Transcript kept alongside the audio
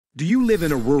Do you live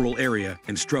in a rural area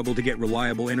and struggle to get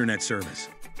reliable internet service?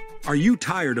 Are you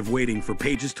tired of waiting for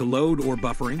pages to load or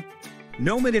buffering?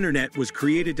 Nomad Internet was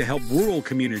created to help rural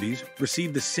communities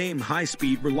receive the same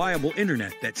high-speed, reliable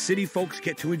internet that city folks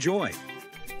get to enjoy.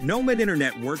 Nomad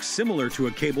Internet works similar to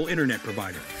a cable internet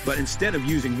provider, but instead of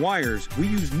using wires, we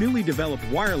use newly developed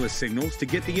wireless signals to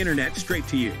get the internet straight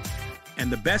to you.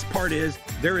 And the best part is,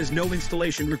 there is no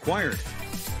installation required.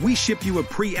 We ship you a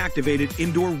pre-activated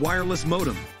indoor wireless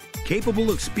modem, capable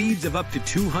of speeds of up to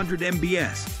 200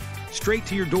 Mbps, straight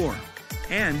to your door.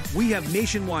 And we have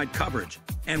nationwide coverage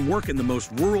and work in the most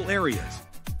rural areas.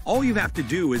 All you have to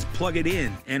do is plug it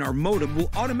in, and our modem will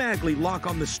automatically lock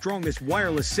on the strongest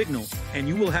wireless signal, and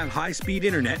you will have high-speed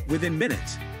internet within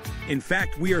minutes. In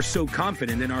fact, we are so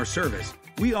confident in our service,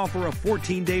 we offer a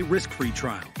 14-day risk-free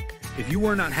trial. If you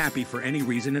are not happy for any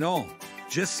reason at all,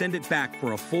 just send it back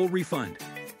for a full refund.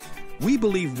 We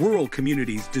believe rural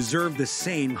communities deserve the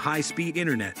same high-speed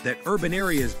internet that urban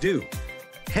areas do.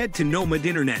 Head to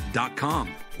nomadinternet.com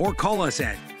or call us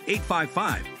at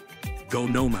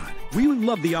 855-GO-NOMAD. We would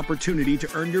love the opportunity to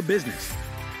earn your business.